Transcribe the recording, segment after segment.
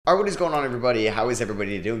All right, what is going on, everybody? How is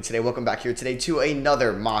everybody doing today? Welcome back here today to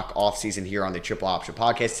another mock offseason here on the Triple Option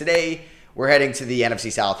Podcast. Today, we're heading to the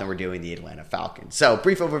NFC South and we're doing the Atlanta Falcons. So,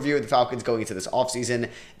 brief overview of the Falcons going into this offseason.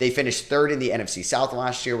 They finished third in the NFC South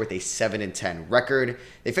last year with a 7-10 record.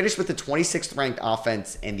 They finished with the 26th ranked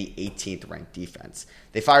offense and the 18th ranked defense.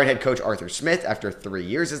 They fired head coach Arthur Smith after 3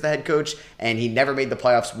 years as the head coach, and he never made the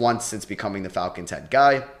playoffs once since becoming the Falcons head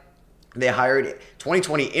guy. They hired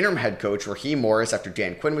 2020 interim head coach Raheem Morris after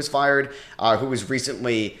Dan Quinn was fired, who was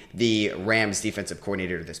recently the Rams defensive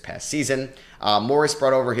coordinator this past season. Morris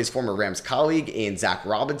brought over his former Rams colleague in Zach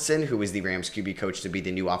Robinson, who was the Rams QB coach, to be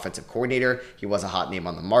the new offensive coordinator. He was a hot name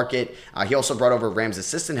on the market. He also brought over Rams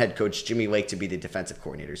assistant head coach Jimmy Lake to be the defensive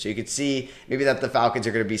coordinator. So you could see maybe that the Falcons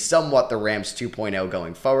are going to be somewhat the Rams 2.0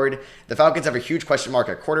 going forward. The Falcons have a huge question mark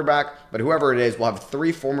at quarterback, but whoever it is will have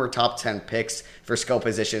 3 former top 10 picks for skill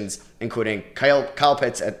positions, including Kyle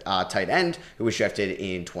Pitts at tight end, who was drafted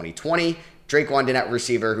in 2020, Drake London at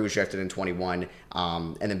receiver, who was drafted in 21,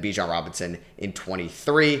 and then Bijan Robinson in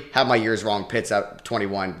 23. Have my years wrong. Pitts at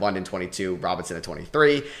 21, London 22, Robinson at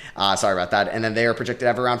 23. Sorry about that. And then they are projected to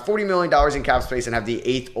have around $40 million in cap space and have the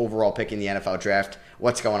 8th overall pick in the NFL draft.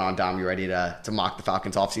 What's going on, Dom? You ready to mock the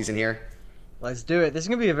Falcons offseason here? Let's do it. This is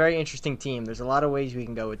going to be a very interesting team. There's a lot of ways we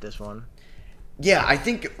can go with this one. Yeah, I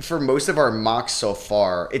think for most of our mocks so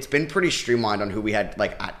far, it's been pretty streamlined on who we had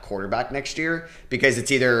at quarterback next year, because it's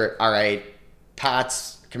either, all right,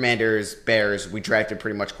 Pats, Commanders, Bears, we drafted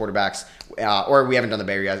pretty much quarterbacks, or we haven't done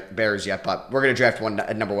the Bears yet, but we're going to draft one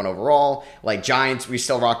at number 1 overall. Like Giants, we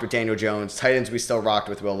still rocked with Daniel Jones. Titans, we still rocked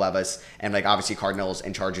with Will Levis. And obviously Cardinals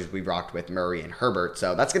and Chargers, we rocked with Murray and Herbert.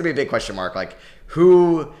 So that's going to be a big question mark.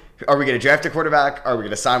 Who are we going to draft a quarterback? Are we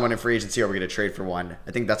going to sign one in free agency? Or are we going to trade for one?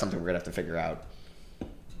 I think that's something we're going to have to figure out.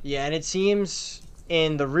 Yeah, and it seems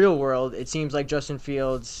in the real world, it seems like Justin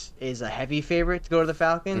Fields is a heavy favorite to go to the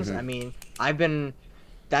Falcons. Mm-hmm. I mean,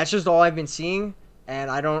 that's just all I've been seeing, and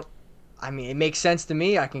it makes sense to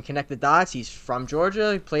me. I can connect the dots. He's from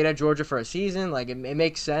Georgia. He played at Georgia for a season. It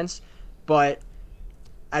makes sense. But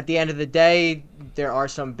at the end of the day, there are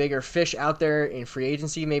some bigger fish out there in free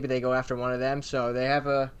agency. Maybe they go after one of them. So they have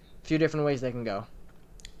a few different ways they can go.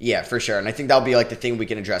 Yeah, for sure. And I think that'll be the thing we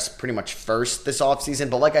can address pretty much first this offseason.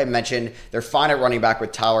 But like I mentioned, they're fine at running back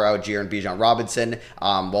with Tyler Algier and Bijan Robinson.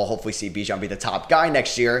 We'll hopefully see Bijan be the top guy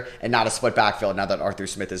next year and not a split backfield now that Arthur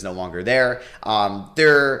Smith is no longer there.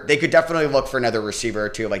 They could definitely look for another receiver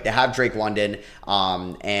too. They have Drake London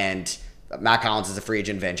and Matt Collins is a free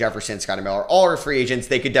agent, Van Jefferson, Scotty Miller, all are free agents.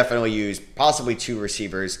 They could definitely use possibly 2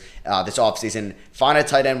 receivers this offseason. Find a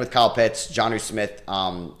tight end with Kyle Pitts. Jonnu Smith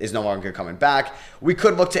is no longer coming back. We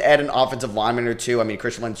could look to add an offensive lineman or 2. I mean,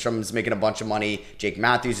 Christian Lindstrom's making a bunch of money. Jake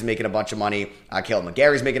Matthews is making a bunch of money. Caleb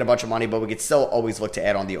McGarry's making a bunch of money, but we could still always look to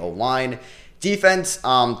add on the O-line. Defense,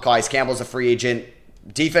 Calais Campbell's a free agent.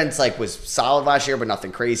 Defense was solid last year, but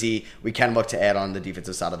nothing crazy. We can look to add on the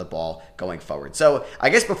defensive side of the ball going forward. So I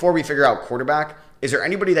guess before we figure out quarterback, is there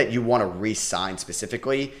anybody that you want to re-sign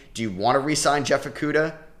specifically? Do you want to re-sign Jeff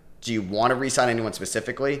Okudah? Do you want to re-sign anyone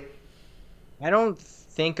specifically? I don't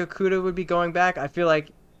think Okudah would be going back. I feel like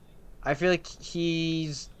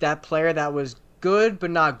he's that player that was good but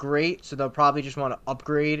not great, so they'll probably just want to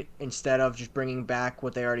upgrade instead of just bringing back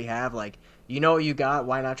what they already have. You know what you got,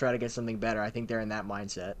 why not try to get something better? I think they're in that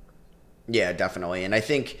mindset. Yeah, definitely. And I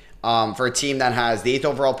think for a team that has the 8th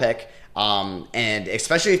overall pick, and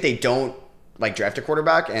especially if they don't draft a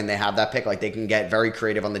quarterback and they have that pick, they can get very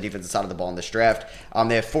creative on the defensive side of the ball in this draft.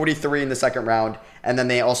 They have 43 in the second round, and then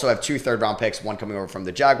they also have 2 third-round picks, one coming over from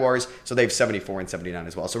the Jaguars, so they have 74 and 79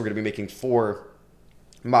 as well. So we're going to be making 4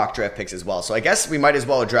 mock draft picks as well. So I guess we might as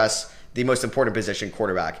well address the most important position,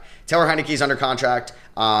 quarterback. Taylor Heineke's under contract.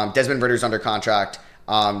 Desmond Ritter's under contract.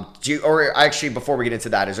 Before we get into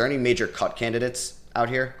that, is there any major cut candidates out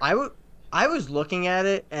here? I was looking at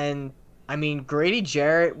it, and I mean, Grady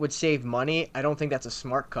Jarrett would save money. I don't think that's a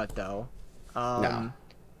smart cut, though. No.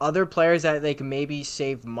 Other players that they can maybe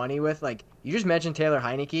save money with, you just mentioned Taylor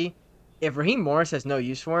Heineke. If Raheem Morris has no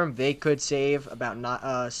use for him, they could save about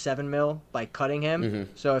 $7 million by cutting him. Mm-hmm.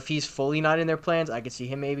 So if he's fully not in their plans, I could see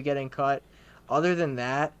him maybe getting cut. Other than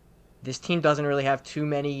that, this team doesn't really have too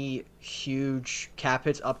many huge cap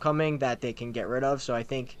hits upcoming that they can get rid of. So I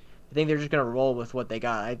think they're just going to roll with what they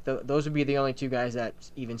got. Those would be the only 2 guys that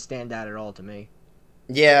even stand out at all to me.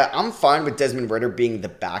 Yeah, I'm fine with Desmond Ridder being the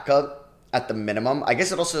backup at the minimum. I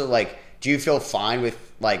guess it also do you feel fine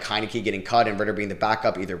with Heineke getting cut and Ridder being the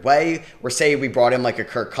backup either way? Or say we brought in a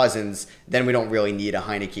Kirk Cousins, then we don't really need a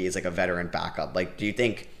Heineke as a veteran backup. Do you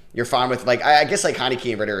think you're fine with I guess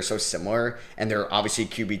Heineke and Ridder are so similar and they're obviously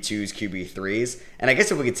QB2s, QB3s. And I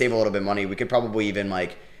guess if we could save a little bit of money, we could probably even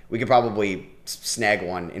we could probably snag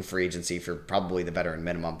one in free agency for probably the veteran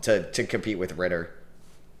minimum to compete with Ritter.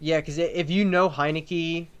 Yeah, because if you know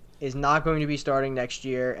Heineke is not going to be starting next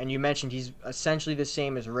year, and you mentioned he's essentially the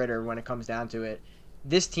same as Ritter when it comes down to it,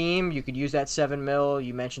 this team, you could use that $7 million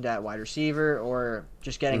you mentioned at wide receiver, or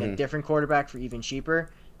just getting a different quarterback for even cheaper.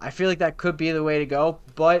 I feel like that could be the way to go,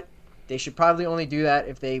 but they should probably only do that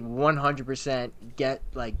if they 100% get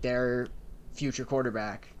like their future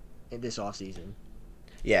quarterback in this offseason.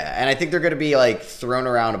 Yeah, and I think they're going to be like throwing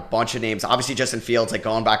around a bunch of names. Obviously, Justin Fields, like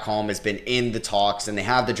going back home, has been in the talks, and they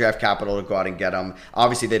have the draft capital to go out and get him.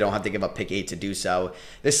 Obviously, they don't have to give up pick 8 to do so.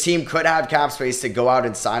 This team could have cap space to go out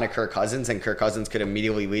and sign a Kirk Cousins, and Kirk Cousins could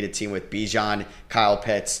immediately lead a team with Bijan, Kyle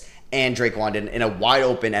Pitts, and Drake London in a wide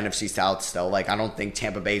open NFC South still. Like, I don't think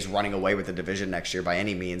Tampa Bay is running away with the division next year by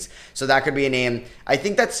any means. So that could be a name. I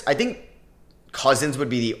think Cousins would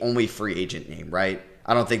be the only free agent name, right?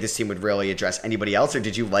 I don't think this team would really address anybody else, or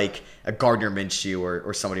did you like a Gardner Minshew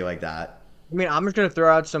or somebody like that? I mean, I'm just going to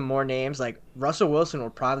throw out some more names. Like, Russell Wilson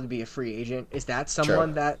would probably be a free agent. Is that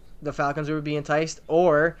someone that the Falcons would be enticed?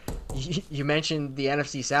 Or, you mentioned the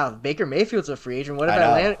NFC South. Baker Mayfield's a free agent.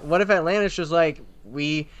 What if Atlanta's just like,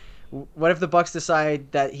 what if the Bucs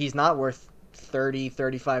decide that he's not worth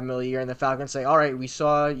 30-35 million a year, and the Falcons say, all right, we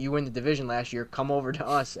saw you win the division last year. Come over to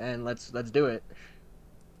us, and let's do it.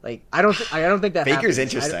 Like, I don't think that Baker's happens.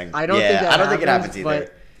 Interesting. I don't think it happens either.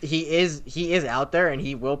 But he is out there, and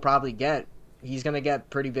he will probably he's gonna get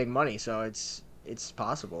pretty big money, so it's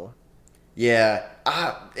possible. Yeah,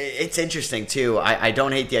 it's interesting too. I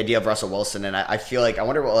don't hate the idea of Russell Wilson, and I feel like I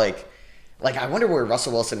wonder where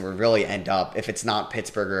Russell Wilson would really end up if it's not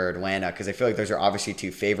Pittsburgh or Atlanta, because I feel like those are obviously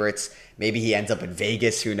two favorites. Maybe he ends up in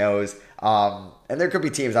Vegas, who knows? And there could be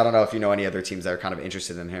teams. I don't know if you know any other teams that are kind of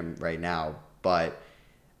interested in him right now, but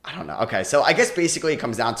I don't know. Okay, so I guess basically it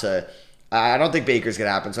comes down to I don't think Baker's going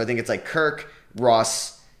to happen. So I think it's like Kirk,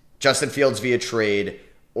 Russ, Justin Fields via trade,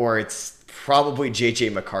 or it's probably J.J.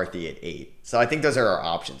 McCarthy at 8. So I think those are our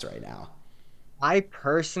options right now. I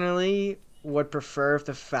personally would prefer if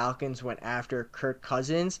the Falcons went after Kirk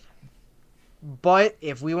Cousins. But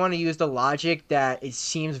if we want to use the logic that it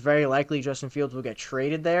seems very likely Justin Fields will get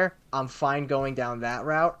traded there, I'm fine going down that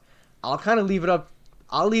route. I'll kind of leave it up.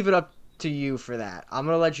 I'll leave it up to you for that. I'm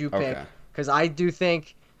gonna let you pick because I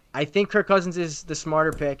think Kirk Cousins is the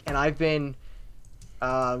smarter pick, and I've been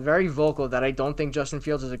very vocal that I don't think Justin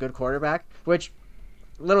Fields is a good quarterback. Which,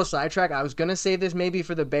 little sidetrack, I was gonna say this maybe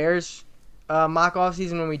for the Bears mock off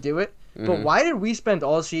season when we do it. But why did we spend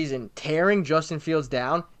all season tearing Justin Fields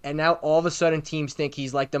down, and now all of a sudden teams think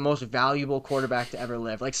he's like the most valuable quarterback to ever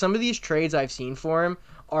live? Like, some of these trades I've seen for him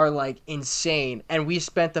are like insane, and we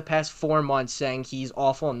spent the past 4 months saying he's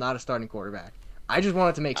awful and not a starting quarterback. I just want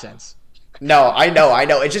it to make sense. No, I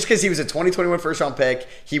know. It's just because he was a 2021 first-round pick.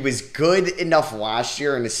 He was good enough last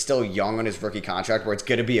year and is still young on his rookie contract where it's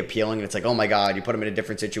going to be appealing, and it's like, oh my God, you put him in a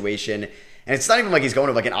different situation. And it's not even like he's going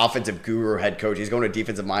to like an offensive guru head coach. He's going to a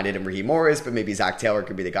defensive-minded and Raheem Morris, but maybe Zach Taylor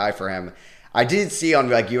could be the guy for him. I did see on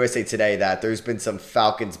like USA Today that there's been some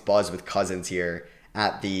Falcons buzz with Cousins here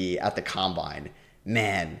at the Combine.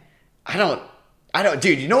 Man, I don't,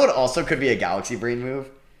 dude, you know what also could be a galaxy brain move?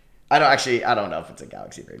 I don't know if it's a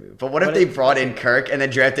galaxy brain move, but what if they brought in Kirk and then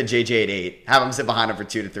drafted JJ at 8, have him sit behind him for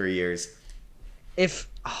 2 to 3 years? If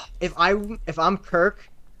I'm Kirk,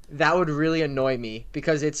 that would really annoy me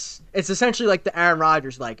because it's essentially like the Aaron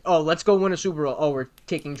Rodgers, like, oh, let's go win a Super Bowl. Oh, we're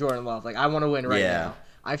taking Jordan Love. Like, I want to win right now.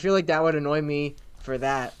 I feel like that would annoy me for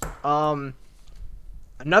that.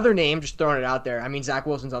 Another name, just throwing it out there. I mean, Zach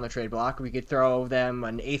Wilson's on the trade block. We could throw them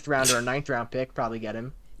an 8th round or a 9th round pick, probably get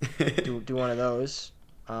him. do one of those.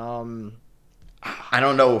 I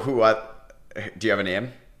don't know who. Do you have a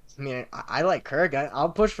name? I mean, I like Kirk. I'll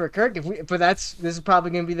push for Kirk this is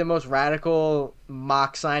probably going to be the most radical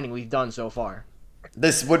mock signing we've done so far.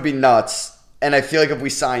 This would be nuts, and I feel like if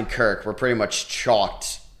we sign Kirk, we're pretty much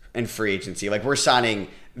chalked in free agency. Like, we're signing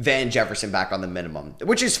Van Jefferson back on the minimum,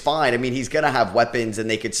 which is fine. I mean, he's going to have weapons, and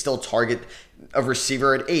they could still target a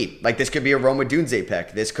receiver at 8. Like, this could be a Rome Odunze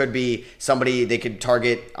pick. This could be somebody they could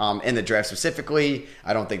target in the draft specifically.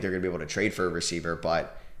 I don't think they're going to be able to trade for a receiver,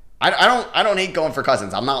 but I don't hate going for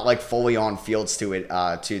Cousins. I'm not like fully on Fields to it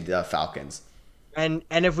to the Falcons. And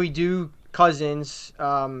if we do Cousins,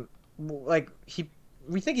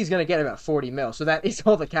 we think he's going to get about 40 mil. So that is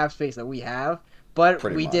all the cap space that we have. But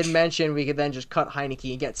we did mention we could then just cut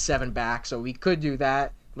Heineke and get 7 back. So we could do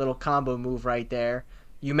that little combo move right there.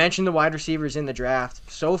 You mentioned the wide receivers in the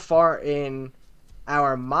draft. So far in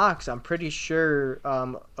our mocks, I'm pretty sure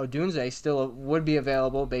Odunze still would be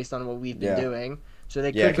available based on what we've been doing. So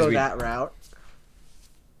they could go that route.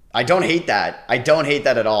 I don't hate that. I don't hate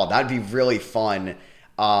that at all. That'd be really fun.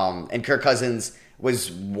 And Kirk Cousins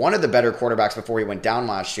was one of the better quarterbacks before he went down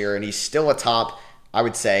last year, and he's still a top, I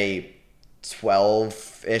would say,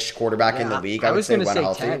 12-ish quarterback in the league. I was going to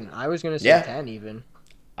say 10. I was going to say 10 even.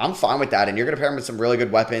 I'm fine with that, and you're going to pair him with some really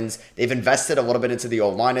good weapons. They've invested a little bit into the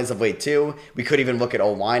O-line as of late, too. We could even look at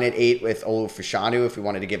O-line at 8 with Olu Fashanu if we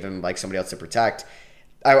wanted to give him like somebody else to protect.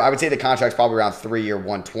 I would say the contract's probably around 3 or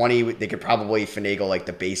 120. They could probably finagle like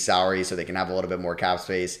the base salary so they can have a little bit more cap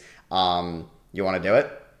space. You want to do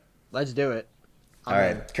it? Let's do it. All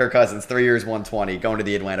right, Kirk Cousins, 3 years, 120, going to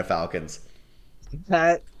the Atlanta Falcons.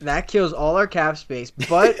 That kills all our cap space,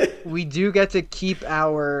 but we do get to keep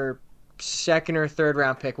our second or third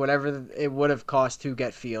round pick, whatever it would have cost to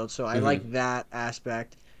get Fields. So I like that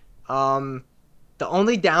aspect. The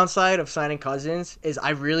only downside of signing Cousins is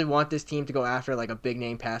I really want this team to go after like a big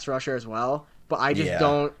name pass rusher as well, but I just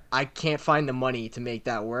don't. I can't find the money to make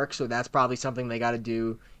that work. So that's probably something they got to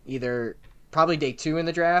do either probably day 2 in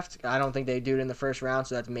the draft. I don't think they do it in the first round,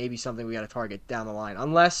 so that's maybe something we got to target down the line,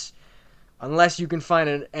 unless you can find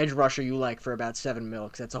an edge rusher you like for about $7 million,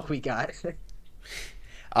 because that's all we got.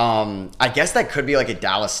 I guess that could be like a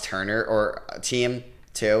Dallas Turner or a team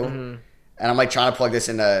too. And I'm like trying to plug this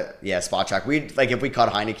into spot track. We'd like if we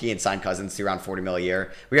cut Heineke and signed Cousins to around $40 million a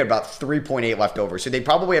year, we had about 3.8 left over. So they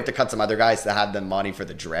probably have to cut some other guys that had the money for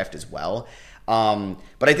the draft as well.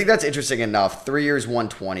 But I think that's interesting enough. 3 years,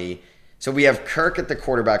 120. So we have Kirk at the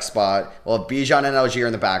quarterback spot. We'll have Bijan and Algier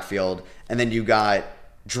in the backfield, and then you got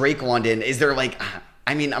Drake London. Is there like?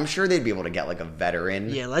 I mean, I'm sure they'd be able to get like a veteran.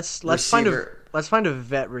 Yeah, let's find a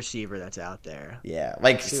vet receiver that's out there. Yeah,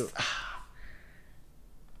 like.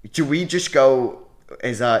 Do we just go?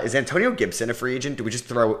 Is Antonio Gibson a free agent? Do we just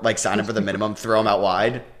sign him for the minimum, throw him out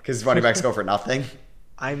wide because running backs go for nothing?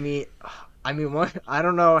 I mean, what? I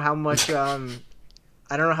don't know how much.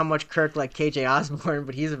 I don't know how much Kirk like KJ Osborne,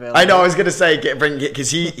 but he's available. I know. I was gonna say because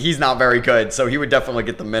he's not very good, so he would definitely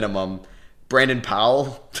get the minimum. Brandon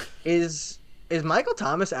Powell is Michael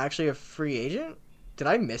Thomas actually a free agent? Did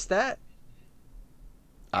I miss that?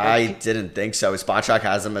 I didn't think so. Spotrac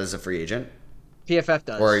has him as a free agent. PFF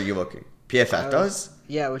does. Or are you looking? PFF does?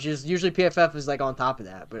 Yeah, which is usually PFF is like on top of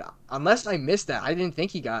that. But unless I missed that, I didn't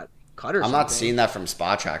think he got cut or something. I'm not seeing that from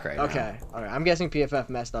Spotrac right now. Okay. All right. I'm guessing PFF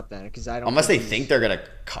messed up then because I don't. Unless they think they're gonna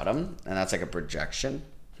cut him, and that's like a projection.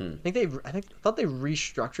 I thought they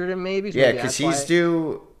restructured him maybe. So yeah, because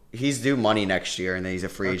he's due money next year, and then he's a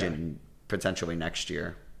free agent potentially next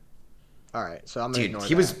year. All right, so I'm gonna ignore that.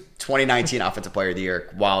 He was 2019 Offensive Player of the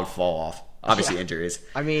Year. Wild fall off. Obviously injuries.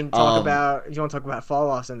 I mean, you want to talk about fall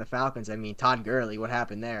offs in the Falcons. I mean, Todd Gurley, what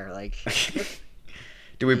happened there? Like,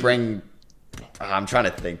 do we bring? I'm trying to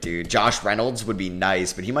think, dude. Josh Reynolds would be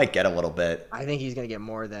nice, but he might get a little bit. I think he's gonna get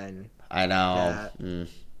more than. I know.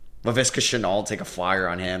 Laviska Shenault, take a flyer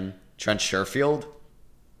on him. Trent Sherfield.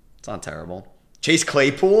 It's not terrible. Chase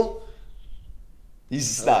Claypool.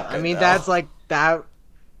 He's not good, I mean, though. that's like that.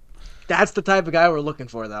 That's the type of guy we're looking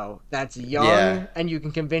for, though. That's young, and you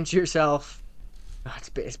can convince yourself.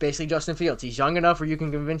 It's basically Justin Fields. He's young enough where you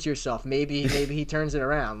can convince yourself. Maybe he turns it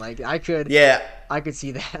around. Like I could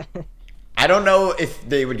see that. I don't know if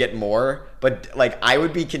they would get more, but like I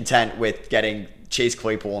would be content with getting Chase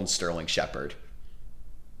Claypool and Sterling Shepard.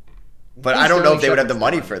 But I don't know if they would have the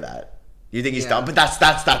money for that. You think he's done? But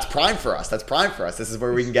that's prime for us. That's prime for us. This is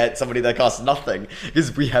where we can get somebody that costs nothing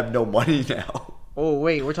because we have no money now. Oh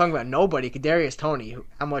wait, we're talking about nobody. Kadarius Toney.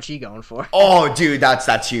 How much he going for? Oh, dude,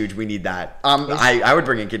 that's huge. We need that. I would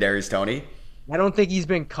bring in Kadarius Toney. I don't think he's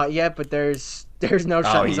been cut yet, but there's no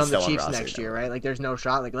shot he's on the Chiefs next year, right? Like there's no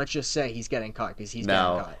shot. Like let's just say he's getting cut because he's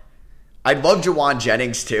getting cut. I'd love Jawan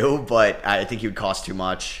Jennings too, but I think he would cost too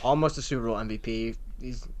much. Almost a Super Bowl MVP.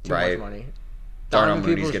 He's too much money. Darnell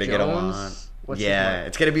Mooney's gonna get a lot. Yeah,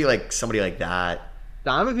 it's gonna be like somebody like that.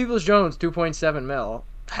 Donovan Peoples-Jones, $2.7 million.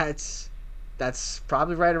 That's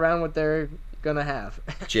probably right around what they're gonna have.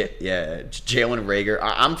 Jalen Reagor.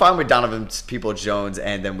 I'm fine with Donovan Peoples-Jones,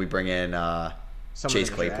 and then we bring in Chase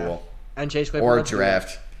Claypool. And Chase Claypool. Or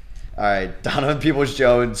draft. All right, Donovan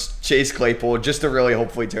Peoples-Jones, Chase Claypool, just to really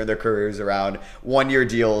hopefully turn their careers around. 1-year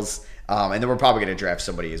deals, and then we're probably going to draft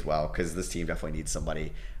somebody as well because this team definitely needs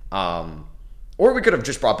somebody. Or we could have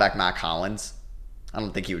just brought back Matt Collins. I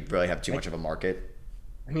don't think he would really have too much of a market.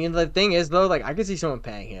 I mean, the thing is, though, like I could see someone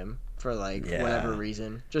paying him for whatever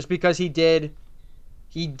reason, just because he did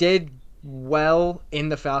well in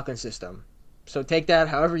the Falcon system. So take that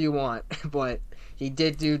however you want, but he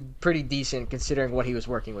did do pretty decent considering what he was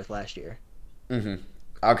working with last year.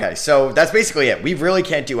 Okay, so that's basically it. We really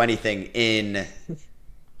can't do anything in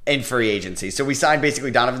in free agency. So we signed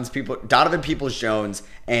basically Donovan Peoples-Jones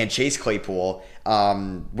and Chase Claypool,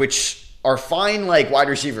 which are fine like wide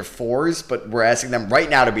receiver 4s, but we're asking them right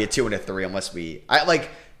now to be a 2 and a 3 unless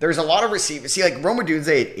there's a lot of receivers. See, like Rome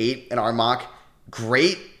Odunze at 8 in our mock,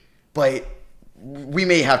 great, but we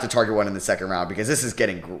may have to target one in the second round because this is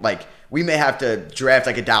getting like we may have to draft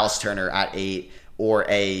like a Dallas Turner at 8 or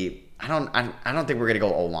I don't think we're gonna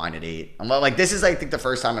go O-line at 8. Like this is I think the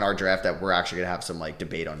first time in our draft that we're actually gonna have some like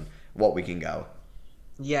debate on what we can go.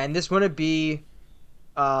 Yeah, and this wouldn't be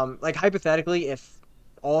like hypothetically if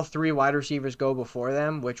all 3 wide receivers go before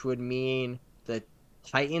them, which would mean the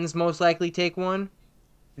Titans most likely take one.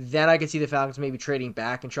 Then I could see the Falcons maybe trading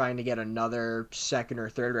back and trying to get another second or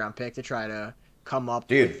third round pick to try to come up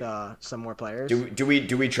with some more players. Do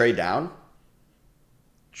we trade down?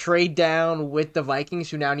 Trade down with the Vikings,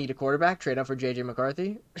 who now need a quarterback. Trade up for J.J.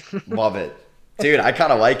 McCarthy. Love it, dude. I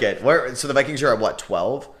kind of like it. So the Vikings are at what,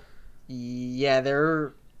 12? Yeah,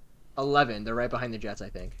 they're 11. They're right behind the Jets, I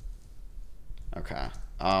think. Okay.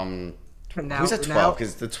 Now, who's at 12?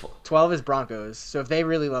 Because 12 is Broncos. So if they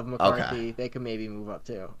really love McCarthy, they could maybe move up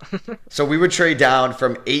too. So we would trade down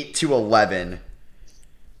from 8 to 11.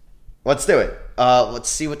 Let's do it. Let's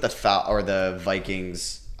see what the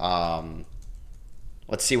Vikings.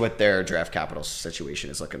 Let's see what their draft capital situation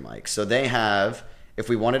is looking like. So they have, if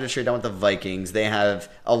we wanted to trade down with the Vikings, they have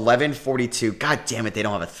 11-42. God damn it, they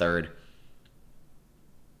don't have a third.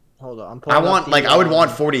 Hold on, I would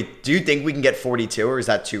want 40. Do you think we can get 42, or is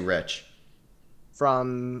that too rich?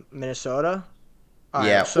 From Minnesota?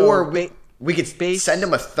 Yeah, right, so or we could send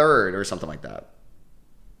them a third or something like that.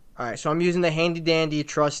 All right, so I'm using the handy-dandy,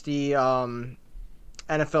 trusty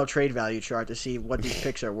NFL trade value chart to see what these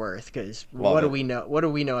picks are worth, because what do we know? What do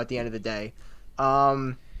we know at the end of the day?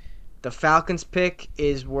 The Falcons pick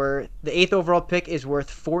is worth the 8th overall pick is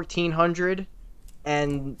worth $1,400,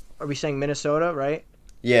 and are we saying Minnesota, right?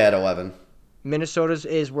 Yeah, at 11. Minnesota's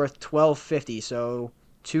is worth $1,250, so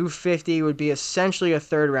 $250 would be essentially a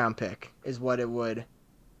third round pick, is what it would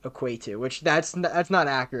equate to. Which that's not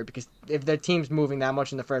accurate, because if their team's moving that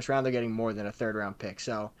much in the first round, they're getting more than a third round pick.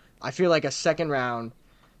 So I feel like a second round,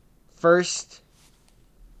 first,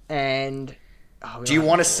 and do you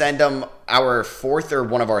want to send them our 4th or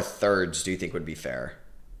one of our 3rds? Do you think would be fair?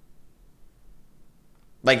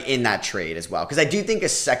 Like in that trade as well, because I do think a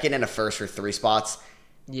 2nd and a 1st for 3 spots.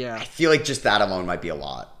 Yeah, I feel like just that alone might be a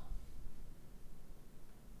lot.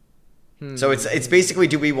 So it's basically,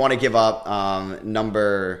 do we want to give up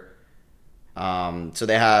number? So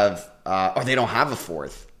they have, or they don't have a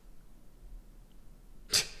 4th.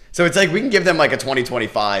 So it's like we can give them like a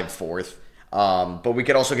 2025 4th, but we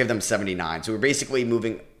could also give them 79. So we're basically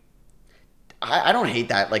moving. I don't hate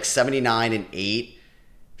that, like 79 and 8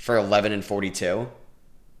 for 11 and 42.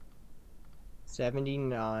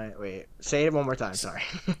 79. Wait, say it one more time. Sorry.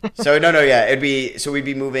 Yeah, we'd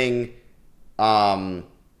be moving.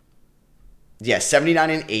 79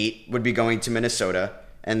 and 8 would be going to Minnesota,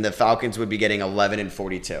 and the Falcons would be getting 11 and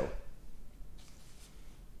 42.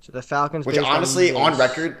 So the Falcons, which honestly, on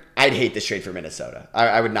record, I'd hate this trade for Minnesota.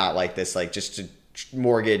 I would not like this, like just to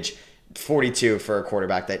mortgage 42 for a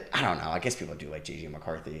quarterback that, I don't know. I guess people do like J.J.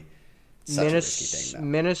 McCarthy. Such a risky thing, though.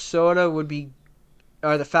 Minnesota would be.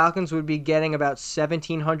 Or the Falcons would be getting about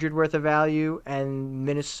 $1,700 worth of value, and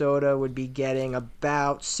Minnesota would be getting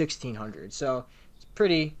about $1,600. So it's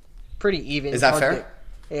pretty even. Is that fair?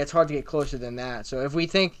 It's hard to get closer than that. So if we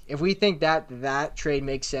think that trade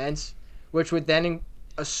makes sense, which would then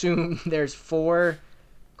assume there's 4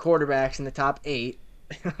 quarterbacks in the top 8,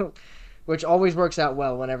 which always works out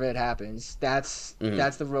well whenever it happens. That's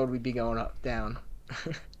the road we'd be going down.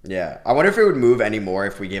 Yeah, I wonder if it would move any more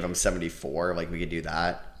if we gave them 74. Like we could do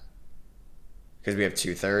that because we have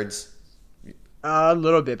 2/3. A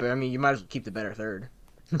little bit, but I mean, you might as well keep the better third.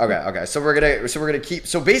 Okay. So we're gonna keep.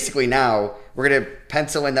 So basically, now we're gonna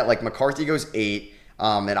pencil in that like McCarthy goes 8.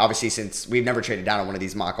 And obviously, since we've never traded down on one of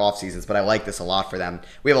these mock off seasons, but I like this a lot for them.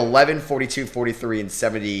 We have 11, 42, 43, and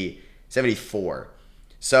 70, 74.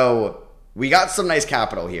 So we got some nice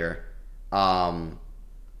capital here.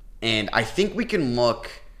 And I think we can look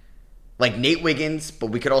like Nate Wiggins,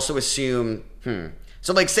 but we could also assume,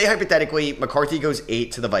 So like say hypothetically, McCarthy goes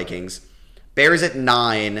 8 to the Vikings. Bears at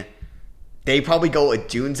 9. They probably go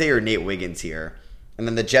Odunze or Nate Wiggins here. And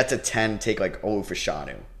then the Jets at 10 take like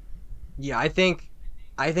Fashanu. Yeah, I think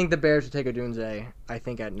the Bears would take Odunze, I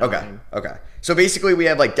think at 9. Okay. So basically we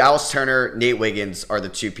have like Dallas Turner, Nate Wiggins are the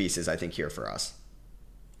 2 pieces I think here for us.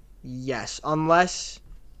 Yes, unless,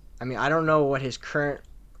 I mean, I don't know what his current,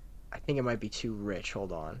 I think it might be too rich.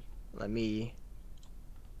 Hold on. Are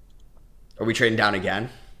we trading down again?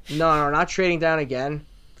 No, not trading down again.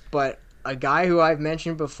 but a guy who I've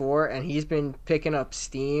mentioned before, and he's been picking up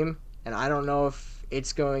steam, and I don't know if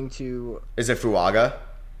it's going to. Is it Fuaga?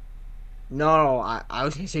 No, I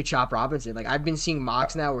was gonna say Chop Robinson. Like I've been seeing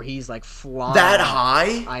mocks now where he's like flying That up.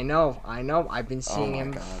 high? I know. I've been seeing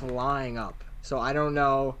him God. flying up. So I don't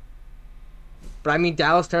know. But I mean,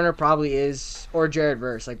 Dallas Turner probably is, or Jared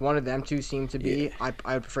Verse. Like one of them two seem to be. Yeah.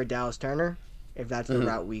 I would prefer Dallas Turner if that's the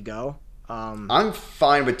route we go. I'm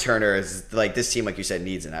fine with Turner as like this team, like you said,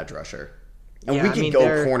 needs an edge rusher, and Yeah, we I can mean,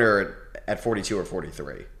 go corner at 42 or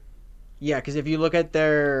 43. Yeah, because if you look at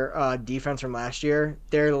their defense from last year,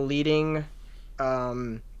 their leading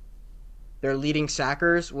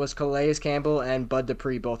sackers was Calais Campbell and Bud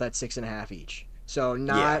Dupree, both at 6.5 each. So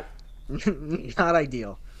not not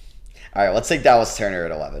ideal. All right, let's take Dallas Turner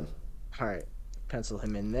at 11. All right, pencil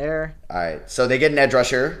him in there. All right, so they get an edge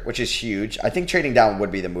rusher, which is huge. I think trading down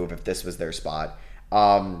would be the move if this was their spot.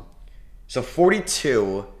 So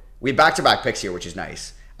 42, we have back-to-back picks here, which is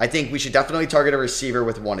nice. I think we should definitely target a receiver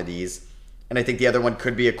with one of these, and I think the other one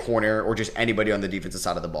could be a corner or just anybody on the defensive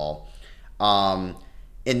side of the ball.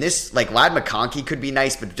 In this, like Ladd McConkey could be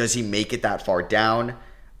nice, but does he make it that far down?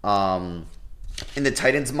 In the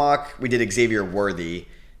Titans mock, we did Xavier Worthy,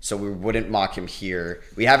 so we wouldn't mock him here.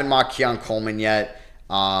 We haven't mocked Keon Coleman yet.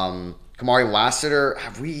 Kamari Lassiter,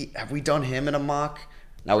 have we done him in a mock?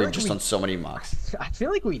 Now we've just done so many mocks. I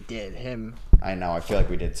feel like we did him. I know. I feel like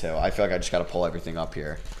we did too. I feel like I just got to pull everything up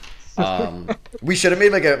here. We should have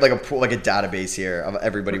made like a database here of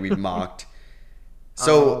everybody we've mocked.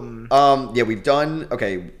 So yeah, we've done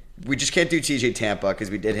okay. We just can't do TJ Tampa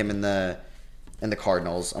because we did him in the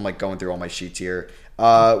Cardinals. I'm like going through all my sheets here.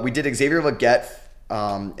 We did Xavier Legette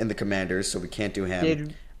in the Commanders, so we can't do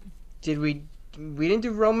him. Did we didn't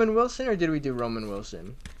do Roman Wilson, or did we do Roman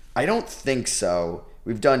Wilson? I don't think so.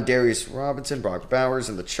 We've done Darius Robinson, Brock Bowers,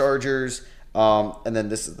 and the Chargers. And then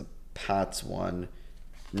this is the Pats one.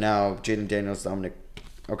 Now, Jaden Daniels, Dominic.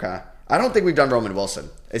 Okay. I don't think we've done Roman Wilson.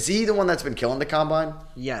 Is he the one that's been killing the combine?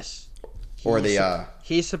 Yes.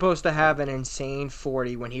 He's supposed to have an insane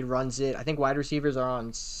 40 when he runs it. I think wide receivers are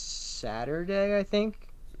on Saturday, I think.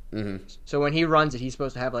 Mm-hmm. So when he runs it, he's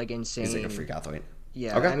supposed to have like insane. He's like a freak athlete.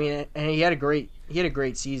 Yeah. Okay. I mean, and he had a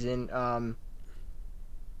great season.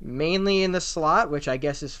 Mainly in the slot, which I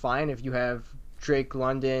guess is fine if you have Drake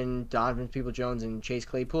London, Donovan Peoples-Jones, and Chase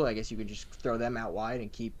Claypool. I guess you could just throw them out wide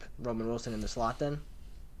and keep Roman Wilson in the slot then.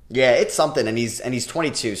 Yeah, it's something, and he's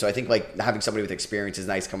 22, so I think like having somebody with experience is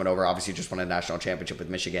nice coming over. Obviously, just won a national championship with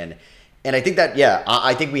Michigan, and I think that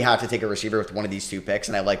I think we have to take a receiver with one of these two picks,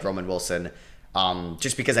 and I like Roman Wilson,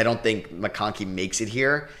 just because I don't think McConkey makes it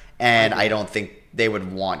here, and I don't think they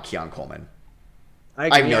would want Keon Coleman. I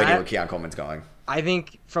have no idea where Keon Coleman's going. I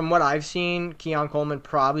think from what I've seen, Keon Coleman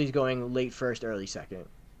probably is going late first, early second.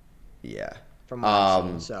 Yeah. From what I've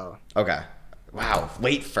seen, so. Okay. Wow.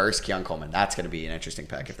 Late first, Keon Coleman. That's going to be an interesting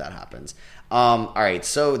pick if that happens. All right.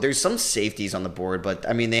 So there's some safeties on the board, but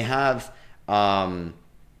I mean, they have, don't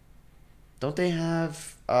they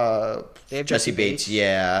have Jesse Bates?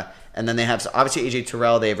 Yeah. And then they have, obviously, AJ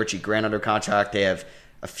Terrell. They have Richie Grant under contract. They have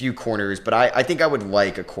a few corners, but I think I would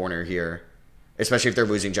like a corner here, especially if they're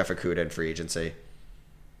losing Jeff Okudah in free agency.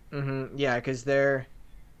 Mm-hmm. Yeah, because they're...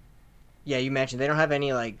 Yeah, you mentioned they don't have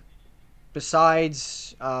any, like...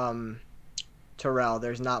 Besides Terrell,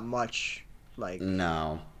 there's not much, like...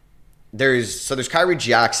 No. There's Kyrie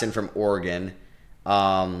Jackson from Oregon.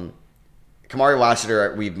 Kamari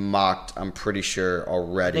Lassiter we've mocked, I'm pretty sure,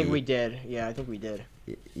 already. I think we did. Yeah, I think we did.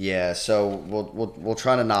 Yeah, so we'll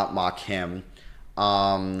try to not mock him.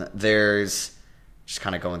 There's... Just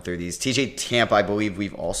kind of going through these. TJ Tampa, I believe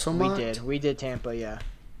we've also mocked. We did Tampa, yeah.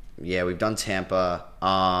 Yeah, we've done Tampa.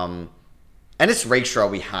 And it's Rakestraw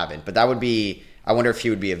we haven't, but that would be... I wonder if he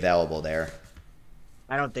would be available there.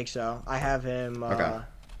 I don't think so. I have him... Okay.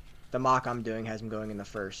 The mock I'm doing has him going in the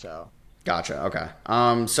first, so... Gotcha, okay.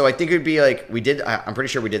 So I think it would be like... I'm pretty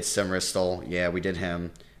sure we did Sim Ristel. Yeah, we did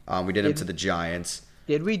him. We did him to the Giants.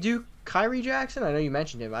 Did we do Kyrie Jackson? I know you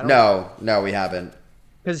mentioned him. No, we haven't.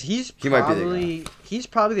 Because he might be he's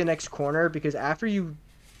probably the next corner, because after you,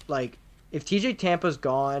 like, if TJ Tampa's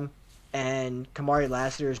gone and Kamari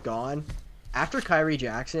Lassiter is gone, after Kyrie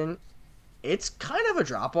Jackson, it's kind of a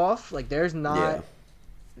drop-off. Like, there's not... Yeah.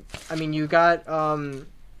 I mean, you got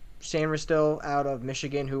Sandra still out of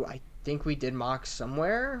Michigan, who I think we did mock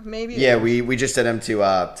somewhere, maybe? Yeah, we just sent him to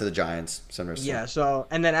the Giants. Yeah, so...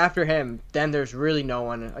 And then after him, then there's really no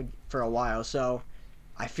one for a while, so...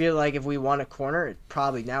 I feel like if we want a corner, it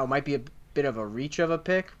probably now might be a bit of a reach of a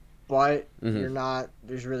pick, but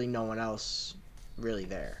there's really no one else really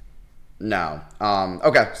there. No.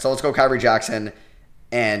 Okay, so let's go Kyrie Jackson.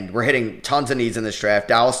 And we're hitting tons of needs in this draft.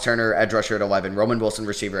 Dallas Turner, edge rusher at 11. Roman Wilson,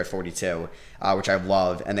 receiver at 42, which I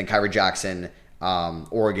love. And then Kyrie Jackson,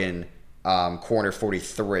 Oregon, corner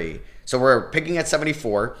 43. So we're picking at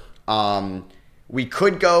 74. We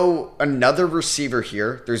could go another receiver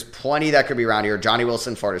here. There's plenty that could be around here. Johnny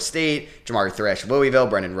Wilson, Florida State. Jamari Thrash, Louisville.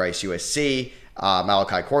 Brendan Rice, USC.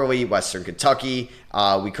 Malachi Corley, Western Kentucky.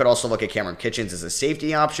 We could also look at Cameron Kitchens as a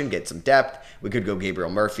safety option, get some depth. We could go Gabriel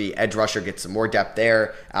Murphy, edge rusher, get some more depth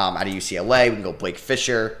there. Out of UCLA, we can go Blake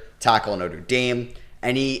Fisher, tackle Notre Dame.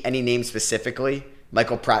 Any names specifically?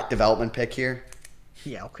 Michael Pratt development pick here?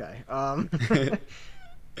 Yeah, okay.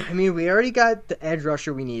 I mean, we already got the edge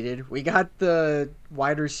rusher we needed. We got the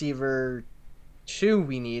wide receiver 2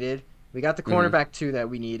 we needed. We got the cornerback 2 that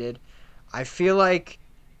we needed. I feel like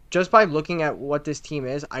just by looking at what this team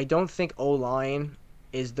is, I don't think O-line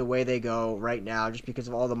is the way they go right now just because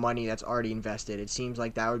of all the money that's already invested. It seems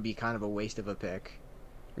like that would be kind of a waste of a pick.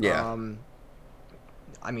 Yeah.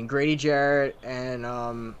 I mean, Grady Jarrett and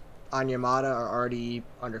Onyemata are already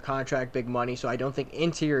under contract, big money, so I don't think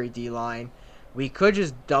interior D-line. We could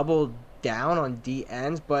just double down on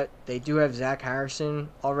D-ends, but they do have Zach Harrison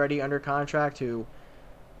already under contract who...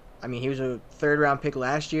 I mean, he was a third-round pick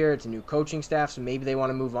last year. It's a new coaching staff, so maybe they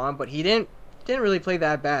want to move on. But he didn't really play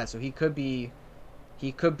that bad, so he could be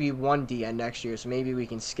one DN next year. So maybe we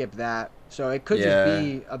can skip that. So it could just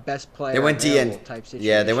be a best player. They went DN type situation.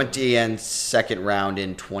 Yeah, they went DN second round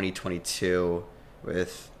in 2022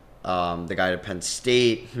 with the guy at Penn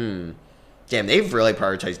State. Damn, they've really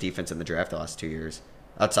prioritized defense in the draft the last 2 years.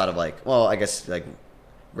 Outside of I guess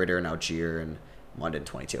Ritter and Algier and London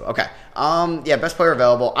 22. Okay. Best player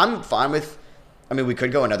available. I'm fine with... I mean, we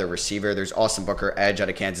could go another receiver. There's Austin Booker, edge out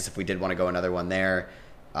of Kansas if we did want to go another one there.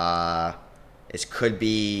 It could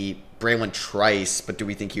be Braylon Trice, but do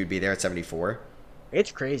we think he would be there at 74?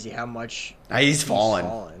 It's crazy how much he's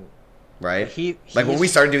fallen. Right? When we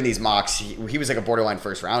started doing these mocks, he was like a borderline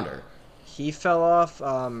first rounder. He fell off.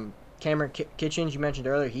 Cameron Kitchens, you mentioned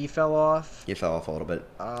earlier, he fell off. He fell off a little bit.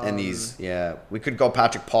 And we could go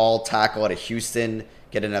Patrick Paul, tackle out of Houston,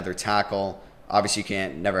 get another tackle. Obviously, you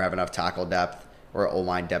can't never have enough tackle depth or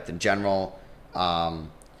O-line depth in general.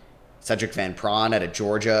 Cedric Van Pran out of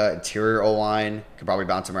Georgia, interior O-line, could probably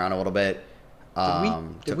bounce him around a little bit.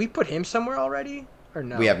 Did we put him somewhere already, or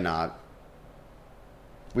no? We have not.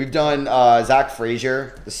 We've done Zach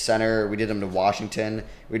Frazier, the center. We did him to Washington.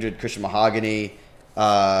 We did Christian Mahogany.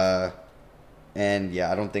 And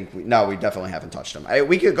I don't think we definitely haven't touched him.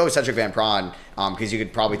 We could go Cedric Van Pran because you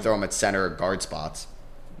could probably throw him at center or guard spots.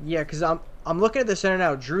 Yeah, because I'm looking at the center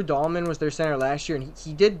now. Drew Dahlman was their center last year, and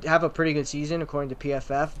he did have a pretty good season according to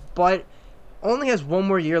PFF, but only has one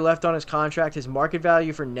more year left on his contract. His market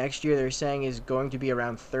value for next year, they're saying, is going to be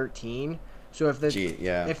around 13. So if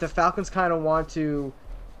the Falcons kind of want to,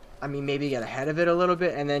 maybe get ahead of it a little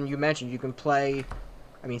bit, and then you mentioned you can play.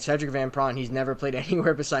 Cedric Van Pran, he's never played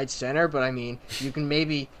anywhere besides center, but you can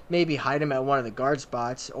maybe hide him at one of the guard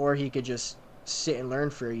spots, or he could just sit and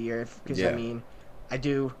learn for a year.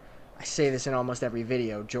 I say this in almost every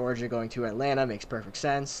video. Georgia going to Atlanta makes perfect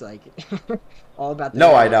sense. All about the...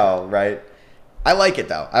 No, I know, right? I like it,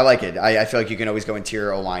 though. I like it. I feel like you can always go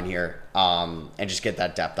interior O-line here and just get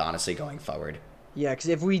that depth, honestly, going forward. Yeah, because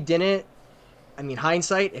if we didn't...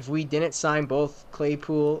 hindsight, if we didn't sign both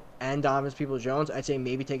Claypool and Donovan Peoples-Jones, I'd say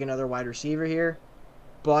maybe take another wide receiver here.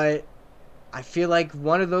 But I feel like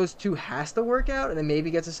one of those two has to work out, and then maybe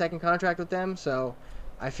gets a second contract with them. So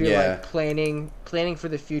I feel like planning for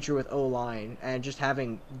the future with O-line and just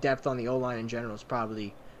having depth on the O-line in general is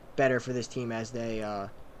probably better for this team as they...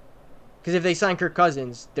 Because if they sign Kirk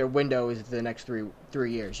Cousins, their window is the next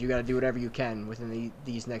three years. You got to do whatever you can within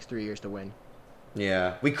these next 3 years to win.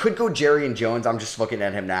 Yeah, we could go Jerry and Jones. I'm just looking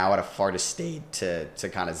at him now at a Florida State to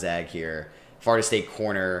kind of zag here. Florida State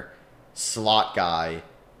corner, slot guy.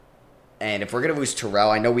 And if we're going to lose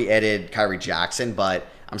Terrell, I know we added Kyrie Jackson, but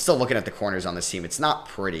I'm still looking at the corners on this team. It's not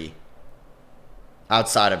pretty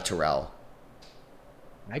outside of Terrell.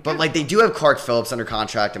 But they do have Clark Phillips under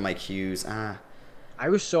contract and Mike Hughes. I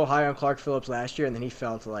was so high on Clark Phillips last year, and then he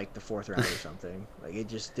fell to the fourth round or something. It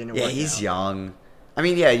just didn't work out. Yeah, he's young.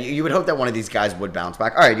 You would hope that one of these guys would bounce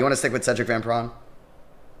back. All right, you want to stick with Cedric Van Pran?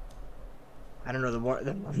 I don't know. The more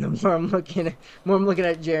I'm looking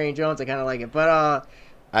at Jerry and Jones, I kind of like it. But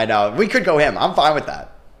I know we could go him. I'm fine with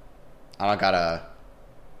that. I don't gotta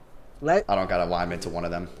line into one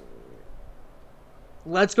of them.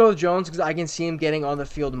 Let's go with Jones because I can see him getting on the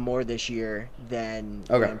field more this year than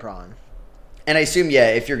Van Pran. And I assume,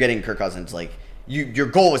 if you're getting Kirk Cousins, your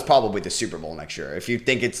goal is probably the Super Bowl next year. If you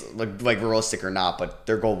think it's realistic or not, but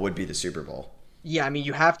their goal would be the Super Bowl. Yeah,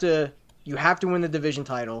 you have to you have to win the division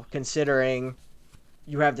title, considering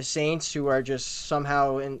you have the Saints, who are just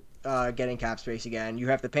somehow getting cap space again. You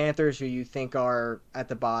have the Panthers, who you think are at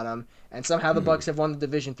the bottom, and somehow the Bucks have won the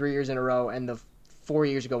division 3 years in a row, and the 4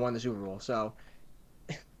 years ago won the Super Bowl. So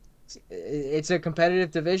it's a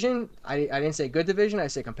competitive division. I didn't say good division. I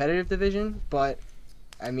say competitive division. But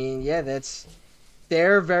I mean, yeah,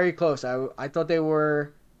 they're very close. I thought they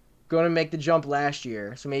were going to make the jump last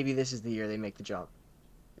year, so maybe this is the year they make the jump.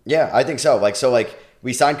 Yeah, I think so. Like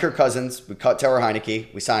we signed Kirk Cousins, we cut Taylor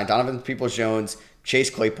Heineke, we signed Donovan Peoples-Jones, Chase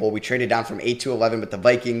Claypool. We traded down from 8 to 11 with the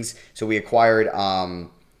Vikings, so we acquired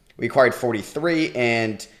 43,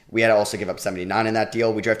 and we had to also give up 79 in that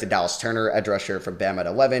deal. We drafted Dallas Turner, edge rusher from Bama at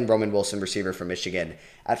 11, Roman Wilson, receiver from Michigan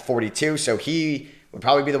at 42. So he would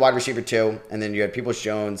probably be the wide receiver 2, and then you had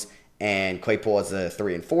Peoples-Jones and Claypool as the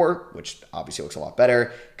 3 and 4, which obviously looks a lot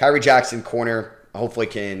better. Kyrie Jackson, corner, hopefully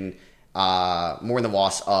can mourn the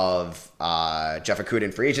loss of Jeff Okudah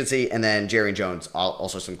in free agency, and then Jerry Jones,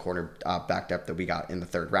 also some corner back depth that we got in the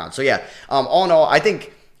 3rd round. So yeah, all in all, I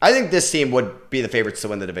think this team would be the favorites to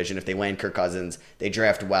win the division if they land Kirk Cousins, they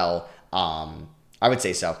draft well. I would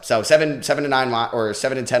say so. So 7-9 or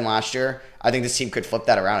 7-10 last year. I think this team could flip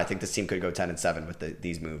that around. I think this team could go 10-7 with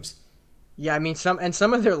these moves. Yeah, I mean, some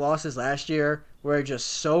of their losses last year were just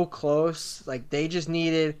so close. Like, they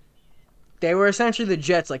were essentially the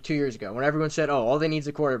Jets like 2 years ago, when everyone said, oh, all they need is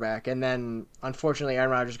a quarterback, and then unfortunately Aaron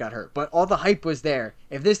Rodgers got hurt. But all the hype was there.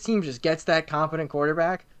 If this team just gets that competent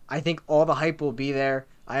quarterback, I think all the hype will be there.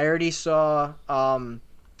 I already saw,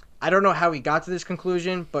 I don't know how he got to this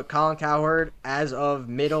conclusion, but Colin Cowherd, as of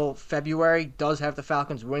middle February, does have the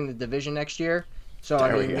Falcons winning the division next year. So,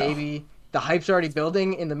 I mean, maybe the hype's already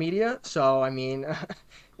building in the media. So, I mean,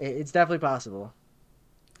 it's definitely possible.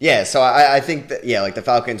 Yeah, so I think that, yeah, like the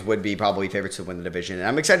Falcons would be probably favorites to win the division. And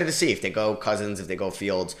I'm excited to see if they go Cousins, if they go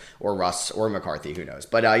Fields, or Russ, or McCarthy, who knows.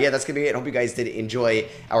 But yeah, that's going to be it. Hope you guys did enjoy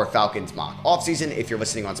our Falcons mock offseason. If you're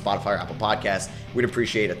listening on Spotify or Apple Podcasts, we'd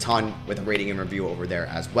appreciate a ton with a rating and review over there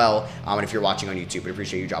as well. And if you're watching on YouTube, we'd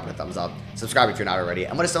appreciate you dropping a thumbs up. Subscribe if you're not already.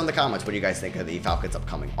 And let us know in the comments what you guys think of the Falcons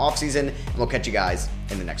upcoming offseason. And we'll catch you guys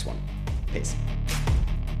in the next one. Peace.